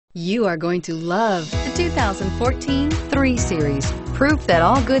You are going to love the 2014 3 Series. Proof that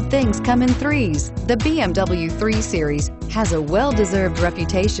all good things come in threes. The BMW 3 Series has a well-deserved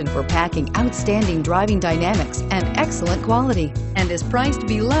reputation for packing outstanding driving dynamics and excellent quality, and is priced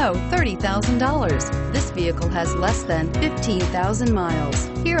below $30,000. This vehicle has less than 15,000 miles.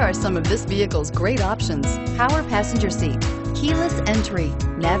 Here are some of this vehicle's great options: power passenger seat, keyless entry,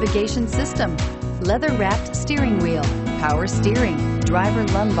 navigation system, leather-wrapped steering wheel, power steering, driver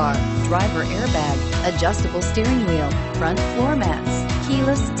lumbar, driver airbag, adjustable steering wheel, front floor mats,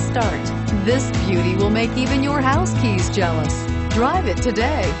 keyless start. This beauty will make even your house keys jealous. Drive it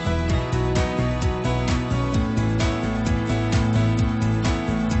today.